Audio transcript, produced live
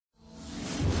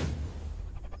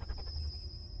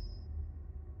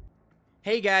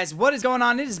Hey guys, what is going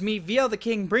on? It is me, VL the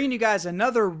King, bringing you guys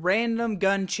another random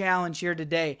gun challenge here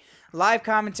today. Live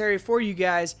commentary for you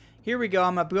guys. Here we go.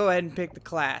 I'm going to go ahead and pick the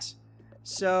class.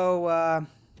 So,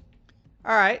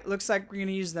 alright. Looks like we're going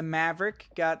to use the Maverick.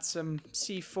 Got some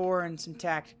C4 and some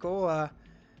tactical.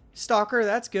 Stalker,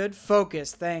 that's good.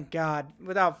 Focus, thank God.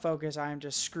 Without focus, I am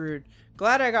just screwed.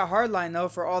 Glad I got hardline, though,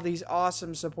 for all these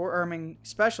awesome support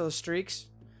specialist streaks.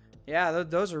 Yeah,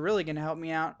 those are really going to help me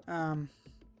out. I'm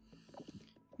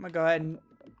going to go ahead and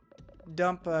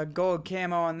dump gold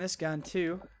camo on this gun,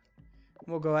 too.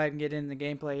 We'll go ahead and get into the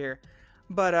gameplay here.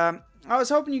 But I was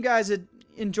hoping you guys would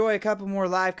enjoy a couple more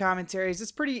live commentaries.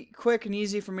 It's pretty quick and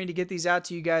easy for me to get these out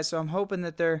to you guys, so I'm hoping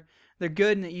that they're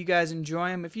good and that you guys enjoy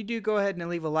them. If you do, go ahead and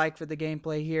leave a like for the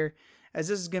gameplay here, as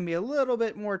this is going to be a little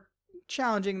bit more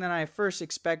challenging than I first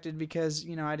expected because,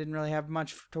 you know, I didn't really have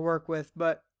much to work with.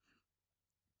 But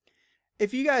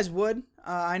if you guys would,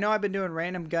 I know I've been doing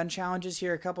random gun challenges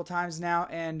here a couple times now,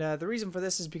 and the reason for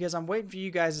this is because I'm waiting for you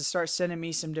guys to start sending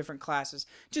me some different classes.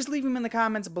 Just leave them in the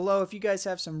comments below if you guys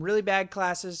have some really bad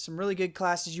classes, some really good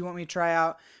classes you want me to try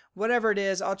out. Whatever it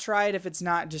is, I'll try it if it's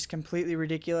not just completely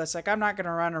ridiculous. Like, I'm not going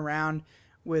to run around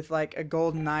with, like, a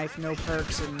golden knife, no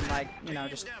perks, and, like, you know,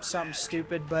 just something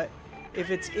stupid. But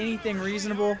if it's anything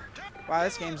reasonable... Wow,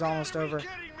 this game's almost over.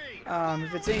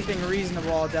 If it's anything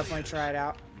reasonable, I'll definitely try it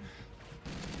out.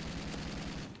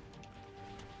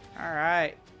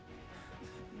 Alright.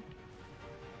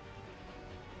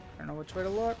 I don't know which way to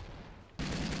look.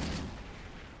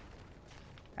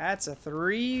 That's a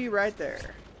 3 right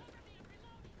there.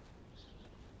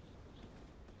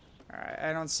 Alright,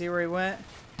 I don't see where he went.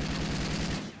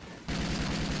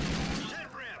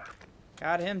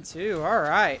 Got him too.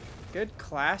 Alright. Good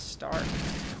class start.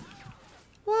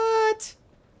 What?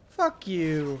 Fuck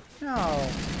you. No.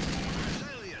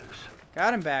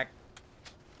 Got him back.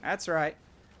 That's right.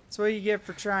 That's what you get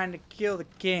for trying to kill the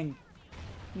king.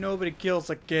 Nobody kills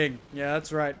a king. Yeah,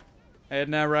 that's right.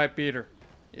 Isn't that right, Peter?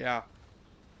 Yeah.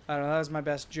 I don't know. That was my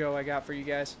best Joe I got for you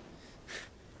guys.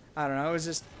 I don't know. It was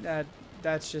just...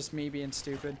 that's just me being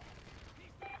stupid.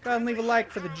 Go ahead and leave a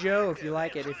like for the Joe if you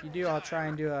like it. If you do, I'll try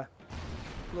and do a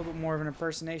little bit more of an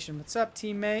impersonation. What's up,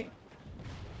 teammate?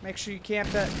 Make sure you camp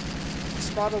that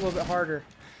spot a little bit harder.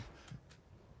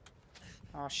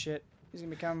 Oh, shit. He's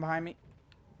going to be coming behind me.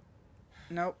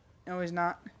 Nope. No, he's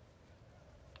not.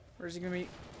 Where's he going to be?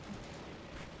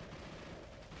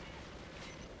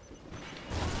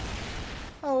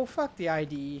 Oh, fuck the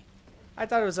ID. I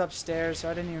thought it was upstairs, so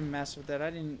I didn't even mess with it.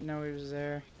 I didn't know he was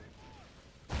there.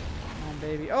 Come on,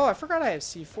 baby. Oh, I forgot I have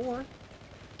C4.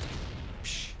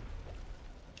 Psh.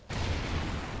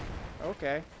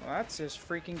 Okay. Well, that's just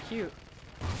freaking cute.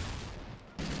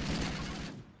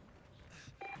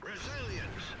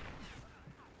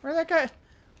 Where'd that guy...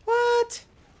 What?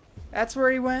 That's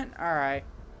where he went? Alright.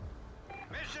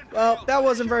 Well, that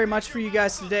wasn't very much for you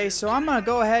guys today, so I'm going to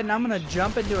go ahead and I'm going to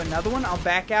jump into another one. I'll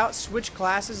back out, switch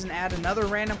classes, and add another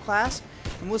random class,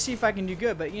 and we'll see if I can do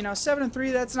good. But, you know,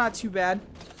 7-3, that's not too bad.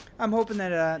 I'm hoping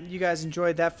that you guys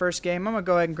enjoyed that first game. I'm going to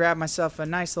go ahead and grab myself a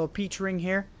nice little peach ring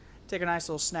here. Take a nice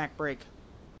little snack break.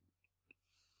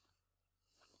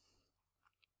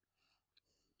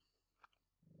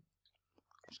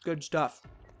 It's good stuff.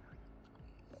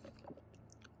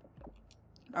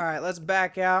 Alright, let's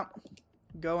back out.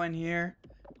 Go in here.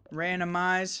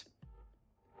 Randomize.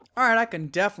 Alright, I can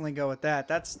definitely go with that.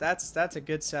 That's a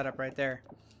good setup right there.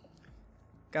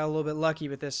 Got a little bit lucky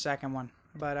with this second one.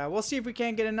 But we'll see if we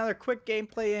can't get another quick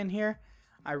gameplay in here.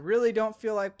 I really don't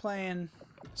feel like playing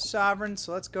Sovereign,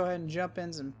 so let's go ahead and jump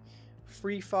in some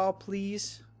free fall,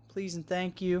 please. Please and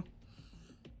thank you.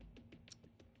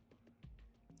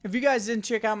 If you guys didn't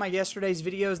check out my yesterday's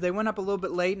videos, they went up a little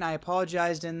bit late, and I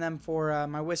apologized in them for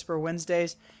my Whisper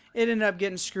Wednesdays. It ended up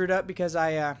getting screwed up because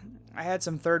I had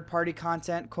some third-party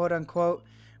content, quote-unquote,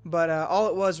 but all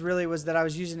it was really was that I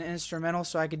was using an instrumental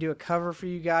so I could do a cover for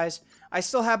you guys. I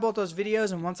still have both those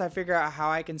videos, and once I figure out how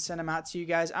I can send them out to you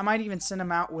guys, I might even send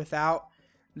them out without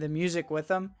the music with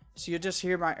them, so you'll just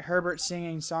hear my Herbert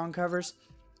singing song covers.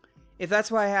 If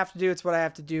that's what I have to do, it's what I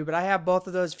have to do. But I have both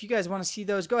of those. If you guys want to see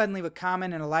those, go ahead and leave a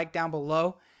comment and a like down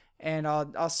below, and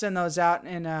I'll send those out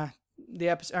in the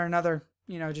episode or another,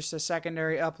 you know, just a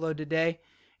secondary upload today,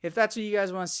 if that's what you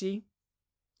guys want to see.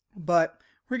 But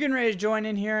we're getting ready to join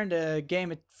in here into a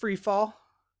game of free fall,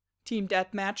 team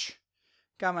deathmatch.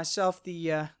 Got myself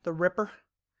the Ripper.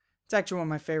 It's actually one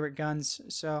of my favorite guns,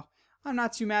 so I'm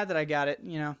not too mad that I got it.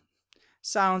 You know.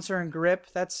 Silencer and grip,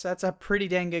 that's a pretty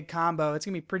dang good combo. It's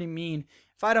gonna be pretty mean.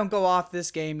 If I don't go off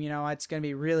this game, you know, it's gonna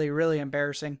be really, really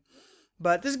embarrassing.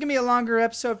 But this is gonna be a longer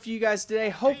episode for you guys today.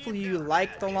 Hopefully you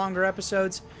like the longer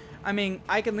episodes. I mean,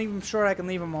 I can leave them short, I can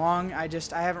leave them long. I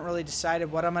haven't really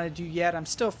decided what I'm going to do yet. I'm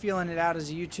still feeling it out as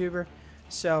a YouTuber.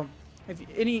 So, if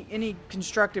any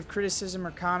constructive criticism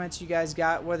or comments you guys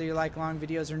got, whether you like long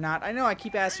videos or not. I know I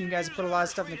keep asking you guys to put a lot of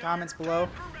stuff in the comments below,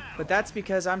 but that's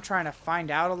because I'm trying to find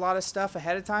out a lot of stuff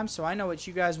ahead of time, so I know what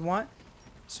you guys want,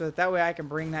 so that way I can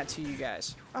bring that to you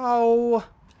guys. Oh,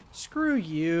 screw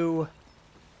you.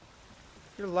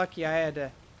 You're lucky I had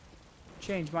to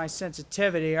change my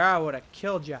sensitivity, or I would have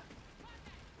killed you.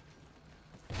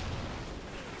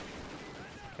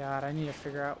 God, I need to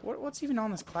figure out what's even on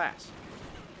this class.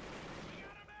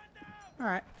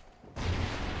 Alright.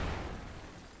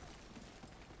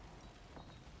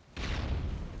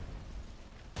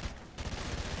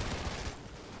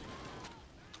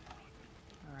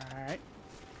 Alright.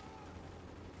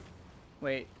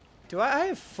 Wait. I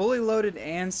have fully loaded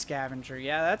and scavenger.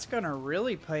 Yeah, that's gonna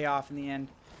really pay off in the end.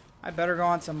 I better go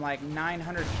on some like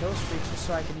 900 kill streaks just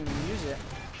so I can even use it.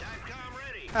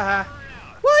 Haha.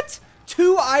 What?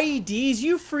 2 IEDs,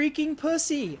 you freaking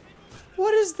pussy.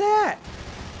 What is that?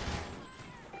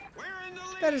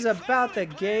 That is about the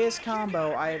gayest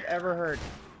combo I have ever heard.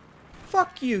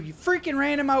 Fuck you. You freaking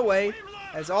ran in my way.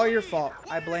 That's all your fault.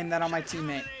 I blame that on my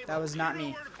teammate. That was not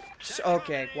me.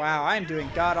 Okay, wow, I'm doing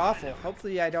god-awful.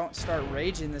 Hopefully I don't start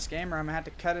raging this game or I'm going to have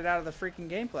to cut it out of the freaking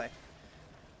gameplay.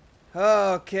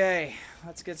 Okay,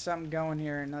 let's get something going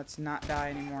here and let's not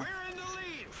die anymore.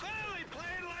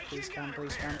 Please come,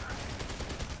 please come.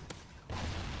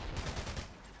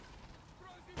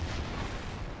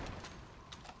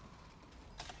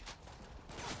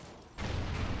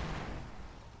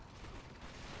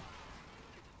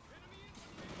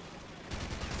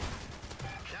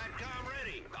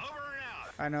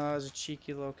 I know that was a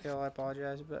cheeky little kill, I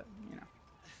apologize, but, you know,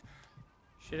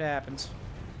 shit happens.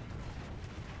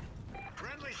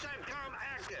 Friendly SATCOM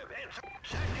active. It's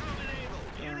SATCOM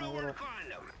enabled. You know where to find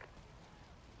them.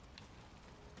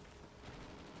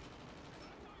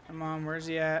 Come on, where's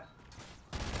he at?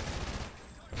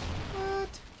 What?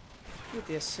 Get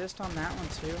the assist on that one,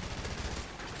 too.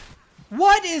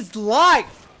 What is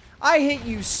life? I hit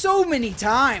you so many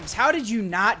times. How did you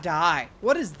not die?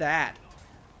 What is that?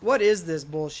 What is this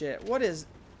bullshit? What is...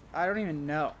 I don't even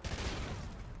know.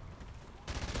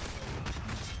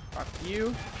 Fuck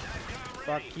you.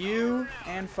 Fuck you.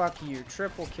 And fuck you.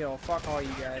 Triple kill. Fuck all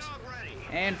you guys.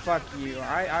 And fuck you.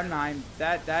 I'm not...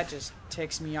 That just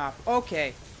ticks me off.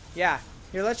 Okay. Yeah.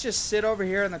 Here, let's just sit over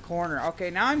here in the corner.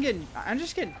 Okay, now I'm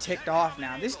just getting ticked off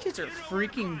now. These kids are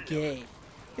freaking gay.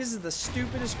 This is the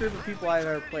stupidest group of people I've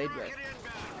ever played with.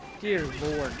 Dear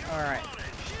Lord. Alright.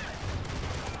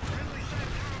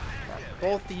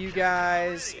 Both of you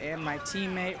guys and my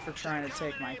teammate for trying to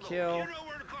take my kill.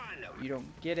 You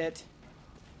don't get it.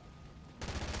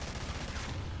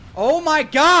 Oh my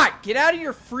god! Get out of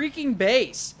your freaking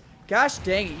base! Gosh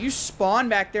dang it, you spawn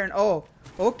back there and oh,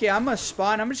 okay, I'm gonna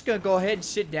spawn. I'm just gonna go ahead and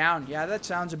sit down. Yeah, that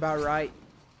sounds about right.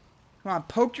 Come on,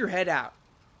 poke your head out.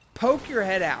 Poke your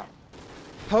head out.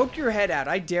 Poke your head out.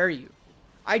 I dare you.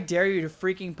 I dare you to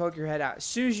freaking poke your head out. As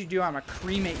soon as you do, I'm gonna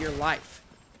cremate your life.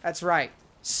 That's right.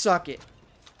 Suck it.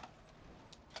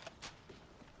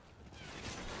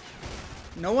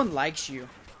 No one likes you.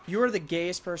 You are the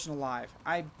gayest person alive.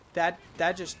 That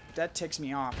ticks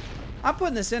me off. I'm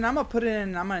putting this in. I'm gonna put it in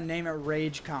and I'm gonna name it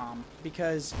Rage Comm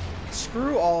because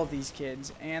screw all of these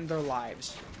kids and their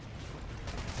lives.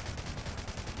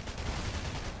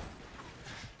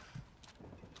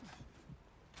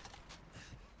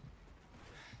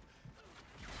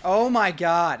 Oh my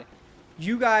god.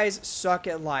 You guys suck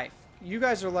at life. You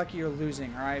guys are lucky you're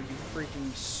losing, or I'd be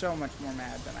freaking so much more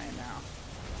mad than I am now.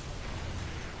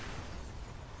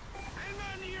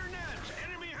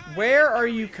 Where are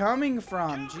you coming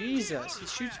from? Jesus, he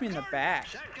shoots me in the back.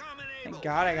 Thank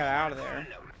God I got out of there.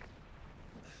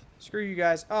 Screw you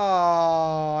guys.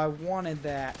 Oh, I wanted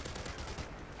that.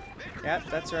 Yep,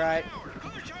 that's right.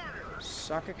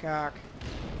 Suck a cock.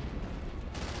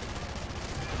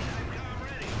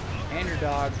 And your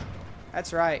dog.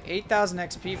 That's right. 8,000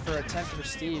 XP for a 10th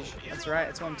prestige. That's right.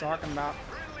 That's what I'm talking about.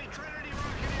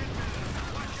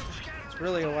 It's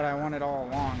really what I wanted all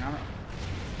along.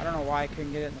 I don't know why I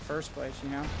couldn't get it in the first place, you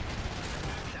know?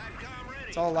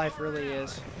 That's all life really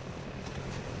is.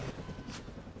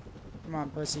 Come on,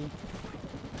 pussy.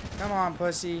 Come on,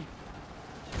 pussy.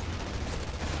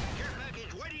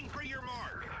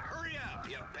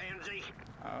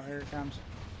 Oh, here it comes.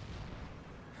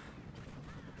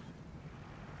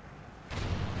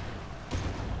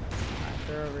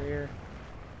 They're over here.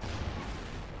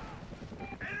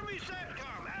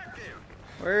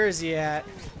 Where is he at?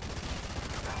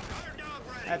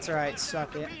 That's right,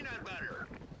 suck it.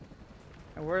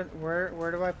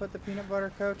 Where do I put the peanut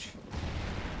butter, coach?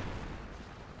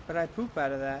 But I poop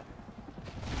out of that.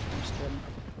 I'm just kidding.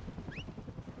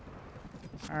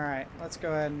 Alright, let's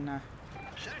go ahead and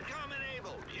SATCOM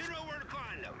enabled. You know where to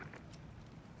find them.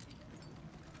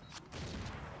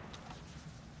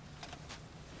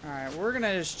 Alright, we're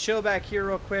gonna just chill back here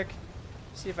real quick.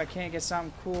 See if I can't get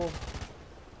something cool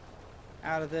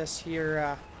out of this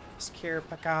here, this care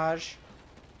package.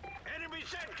 Enemy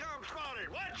SATCOM spotted.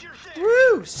 Watch your six.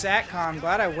 Woo! SATCOM.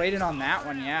 Glad I waited on that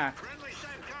one, yeah. Friendly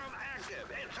SATCOM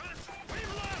active. It's on.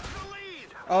 We've lost the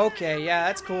lead. Okay, yeah,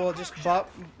 that's cool. Just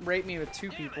rate me with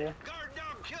 2 people. Guard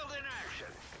dog killed in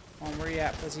action. Where you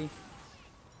at, pussy?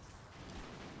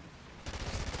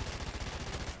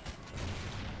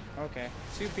 Okay,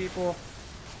 2 people,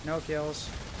 no kills.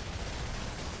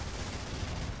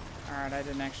 Alright, I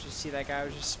didn't actually see that guy. I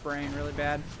was just spraying really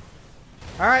bad.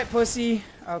 Alright, pussy.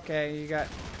 Okay, you got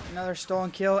another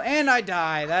stolen kill, and I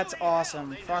die. That's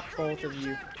awesome. Fuck both of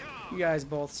you. You guys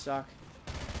both suck.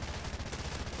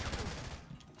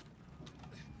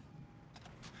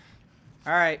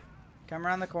 Alright, come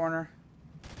around the corner.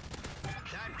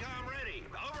 SATCOM ready.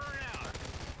 Over and out.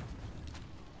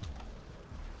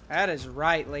 That is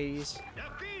right, ladies.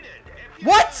 Defeated. If you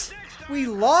What? next time, We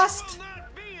you lost? will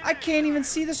not be in I this can't even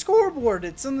see the scoreboard.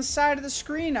 It's on the side of the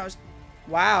screen.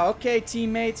 Wow, okay,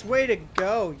 teammates. Way to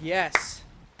go. Yes.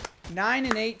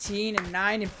 9-18 and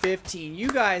 9-15. You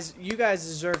guys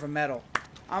deserve a medal.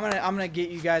 I'm gonna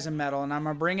get you guys a medal, and I'm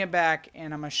gonna bring it back,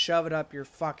 and I'm gonna shove it up your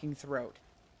fucking throat.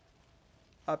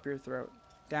 Up your throat.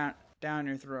 Down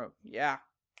your throat. Yeah.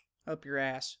 Up your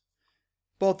ass.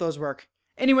 Both those work.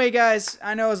 Anyway, guys,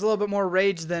 I know it was a little bit more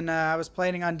rage than I was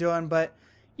planning on doing, but,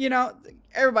 you know,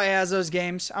 everybody has those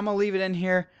games. I'm going to leave it in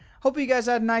here. Hope you guys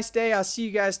had a nice day. I'll see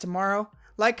you guys tomorrow.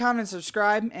 Like, comment, and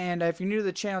subscribe. And if you're new to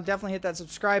the channel, definitely hit that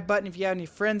subscribe button. If you have any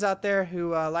friends out there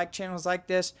who like channels like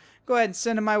this, go ahead and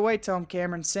send them my way. Tell them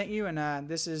Cameron sent you. And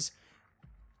this is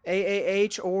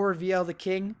AAH or VL the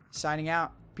King signing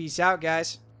out. Peace out,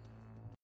 guys.